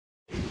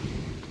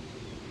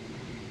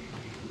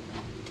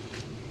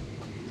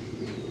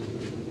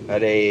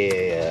Got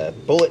a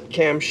bullet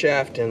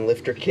camshaft and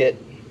lifter kit.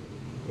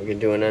 We're gonna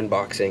do an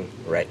unboxing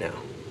right now.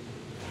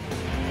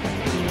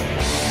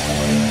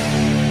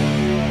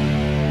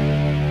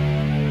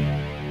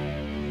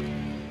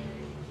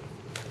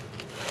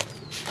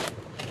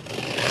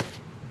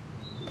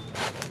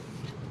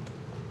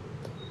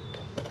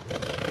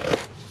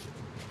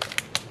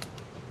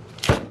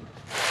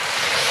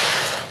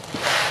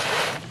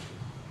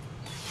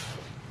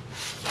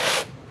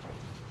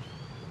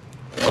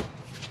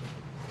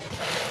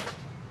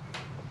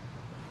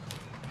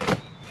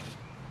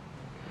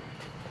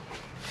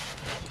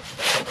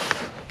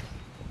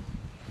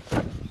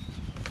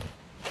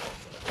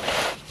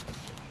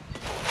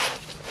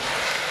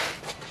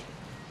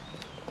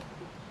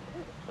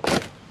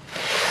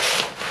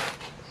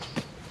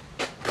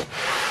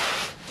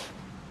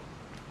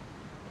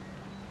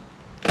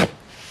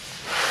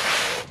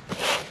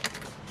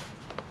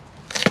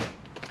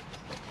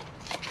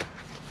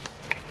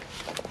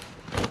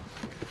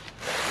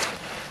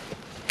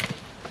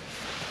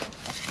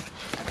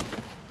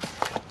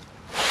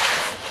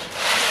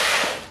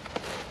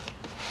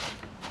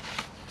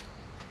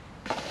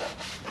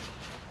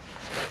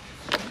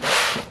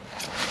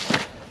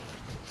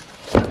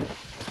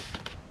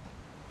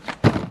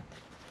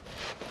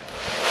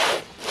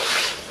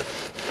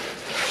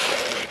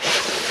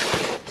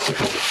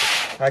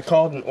 I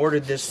called and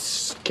ordered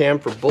this cam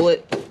from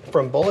Bullet.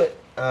 Told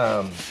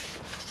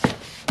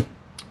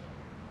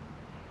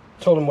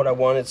him what I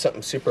wanted,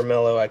 something super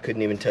mellow. I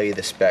couldn't even tell you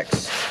the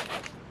specs.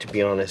 To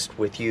be honest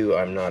with you,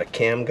 I'm not a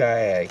cam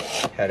guy. I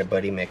had a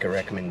buddy make a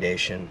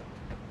recommendation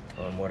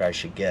on what I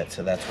should get,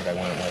 so that's what I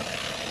went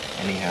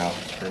with. Anyhow,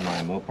 for my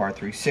Mopar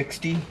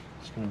 360,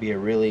 it's going to be a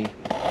really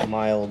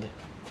mild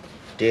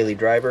daily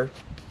driver.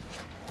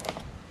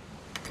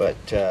 But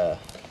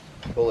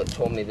Bullet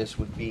told me this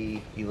would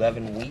be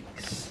 11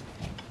 weeks,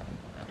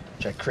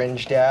 which I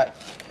cringed at,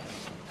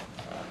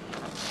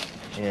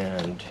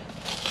 and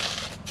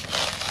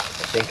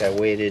I think I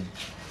waited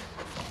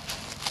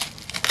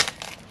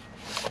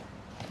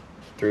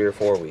 3 or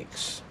 4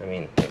 weeks. I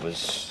mean, it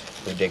was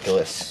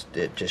ridiculous.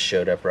 It just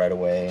showed up right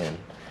away, and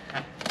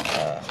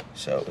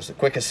so it was the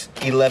quickest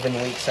 11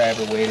 weeks I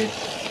ever waited.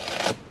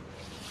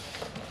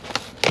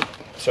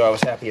 So I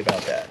was happy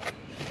about that.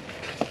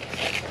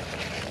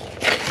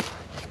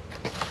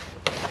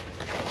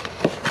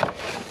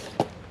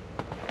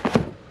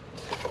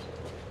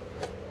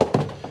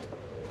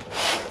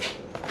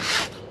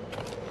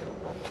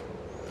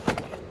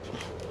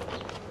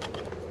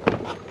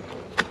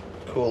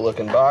 Cool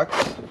looking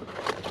box.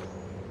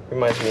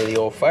 Reminds me of the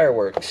old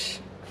fireworks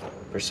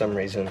for some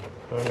reason.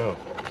 I don't know.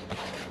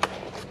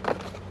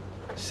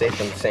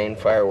 Safe and Sane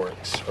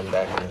fireworks from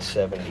back in the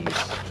 70s.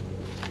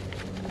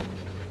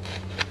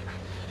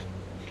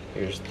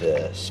 Here's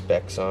the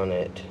specs on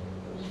it.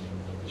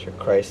 It's your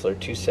Chrysler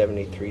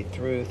 273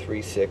 through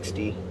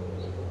 360.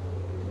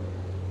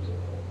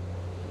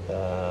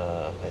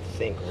 I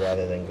think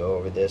rather than go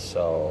over this,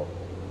 I'll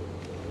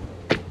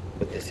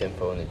put this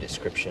info in the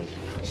description,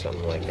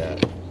 something like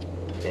that.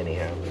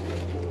 Anyhow,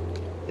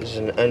 this is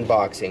an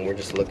unboxing. We're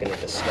just looking at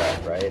the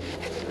stuff, right?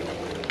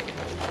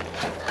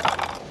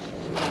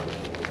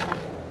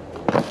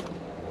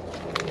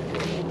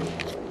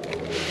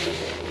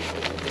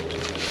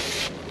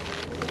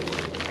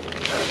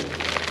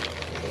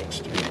 Looks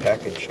to be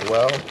packaged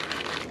well.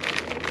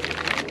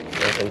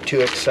 Nothing too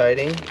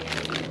exciting.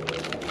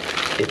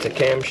 It's a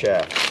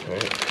camshaft,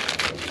 right?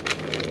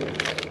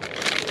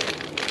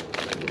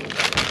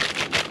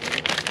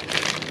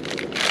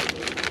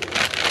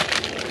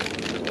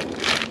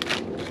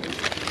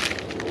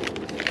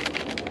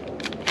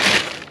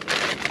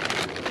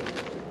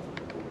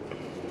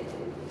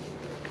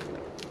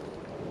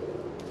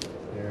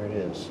 There it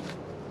is.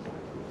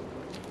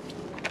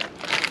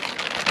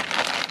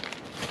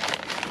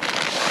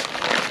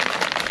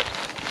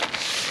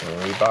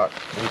 I'll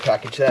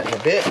repackage that in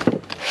a bit.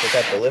 Look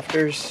at the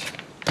lifters.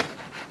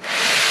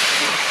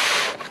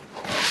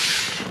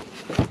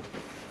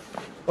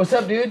 What's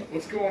up, dude?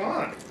 What's going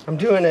on? I'm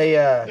doing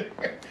a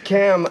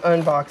cam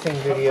unboxing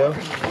video.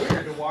 It's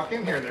weird to walk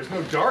in here and there's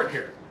no dart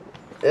here.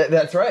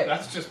 That's right.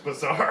 That's just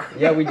bizarre.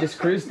 Yeah, we just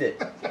cruised it.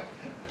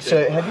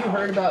 So, have you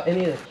heard about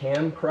any of the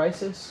cam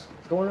crisis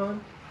going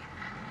on?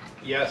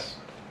 Yes.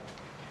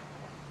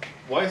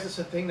 Why is this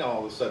a thing now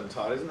all of a sudden,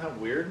 Todd? Isn't that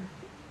weird?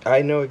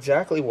 I know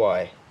exactly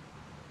why.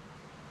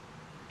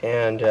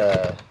 And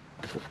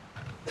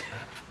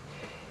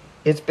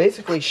it's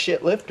basically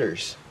shit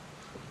lifters.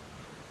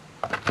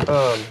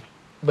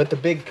 But the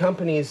big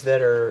companies that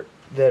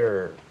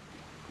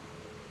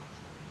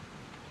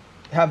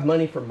have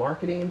money for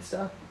marketing and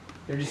stuff,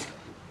 they're just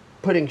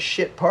putting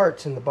shit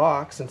parts in the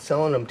box and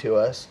selling them to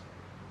us.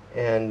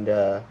 And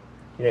you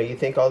know, you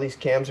think all these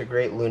cams are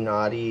great,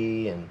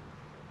 Lunati and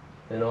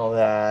all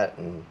that,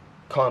 and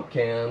comp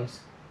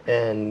cams,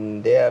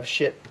 and they have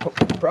shit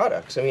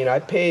products. I mean, I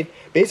paid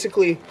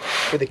basically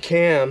for the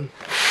cam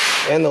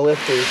and the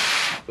lifters,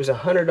 it was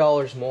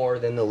 $100 more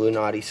than the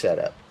Lunati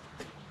setup.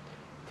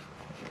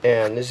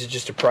 And this is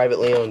just a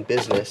privately owned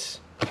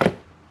business.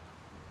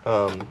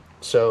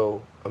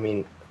 So, I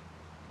mean,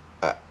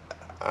 I,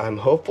 I'm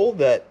hopeful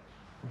that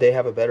they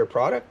have a better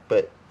product,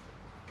 but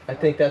I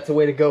think that's the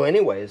way to go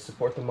anyway, is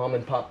support the mom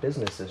and pop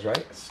businesses,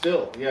 right?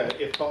 Still, yeah,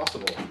 if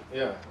possible.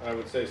 Yeah, I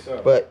would say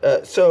so.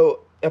 But,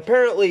 so,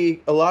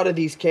 apparently a lot of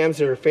these cams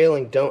that are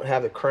failing don't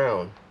have a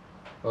crown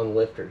on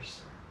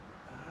lifters.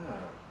 Ah.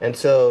 And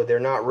so they're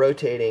not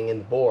rotating in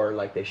the bore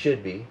like they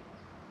should be.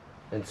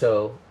 And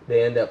so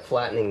they end up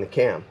flattening the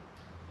cam.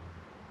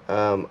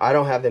 I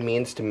don't have the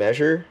means to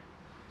measure.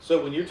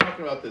 So when you're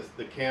talking about this,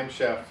 the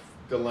camshaft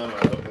dilemma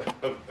of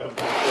the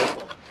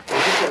vehicle, is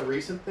this a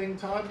recent thing,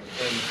 Todd?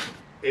 And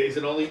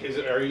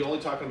are you only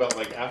talking about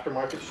like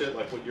aftermarket shit,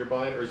 like what you're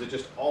buying, or is it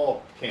just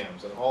all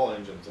cams and all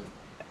engines? And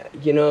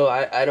You know,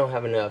 I don't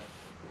have enough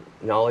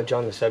knowledge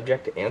on the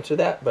subject to answer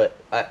that, but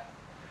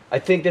I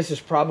think this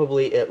is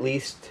probably at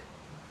least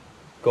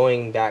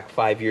going back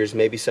 5 years.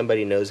 Maybe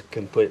somebody knows,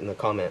 can put it in the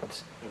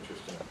comments.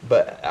 interesting.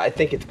 But I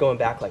think it's going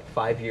back like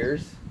 5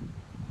 years.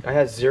 I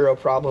had zero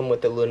problem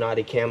with the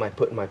Lunati cam I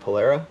put in my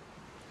Polera.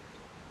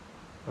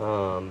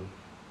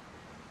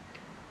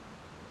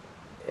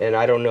 And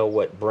I don't know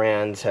what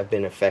brands have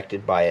been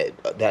affected by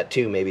it. That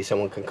too, maybe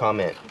someone can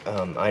comment.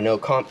 I know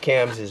comp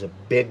cams is a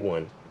big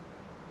one.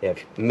 They have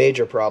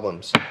major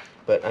problems.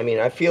 But I mean,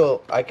 I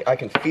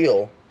can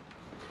feel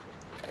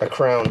a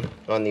crown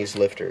on these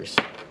lifters.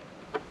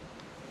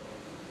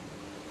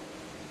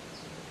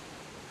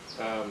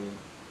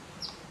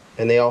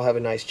 And they all have a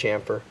nice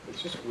chamfer.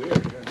 It's just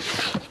weird. Yeah.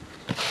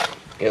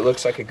 It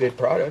looks like a good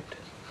product.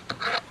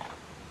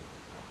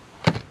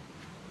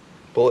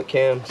 Bullet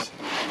cams.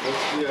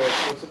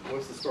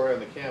 What's the story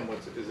on the cam?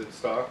 Is it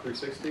stock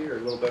 360 or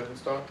a little better than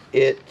stock?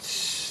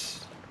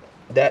 It's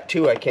that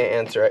too. I can't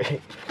answer.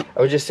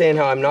 I was just saying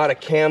how I'm not a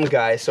cam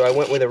guy, so I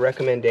went with a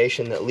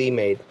recommendation that Lee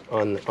made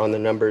on the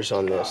numbers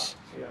on this.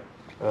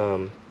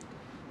 Yeah.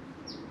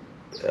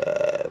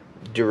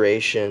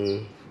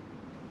 Duration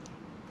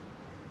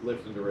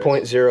Lift and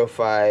duration.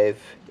 0.05,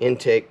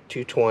 intake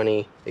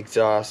 220,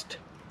 exhaust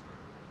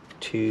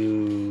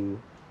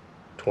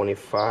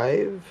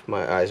 225.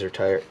 My eyes are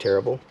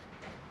terrible.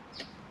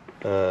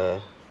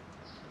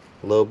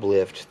 Lobe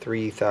lift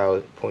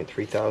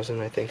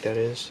 3,000, I think that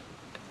is.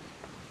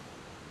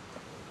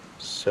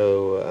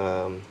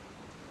 So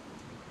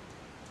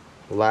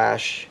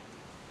Lash,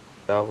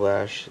 valve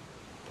lash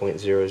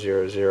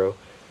 0.000.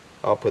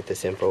 I'll put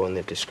this info in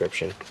the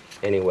description.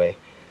 Anyway,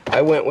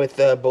 I went with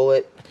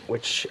Bullet,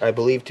 which I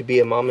believe to be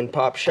a mom and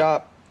pop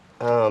shop,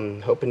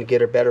 hoping to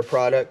get a better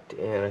product,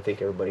 and I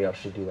think everybody else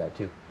should do that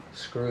too.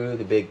 Screw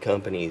the big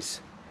companies.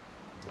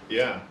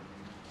 Yeah.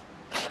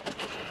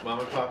 Mom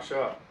and pop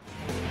shop.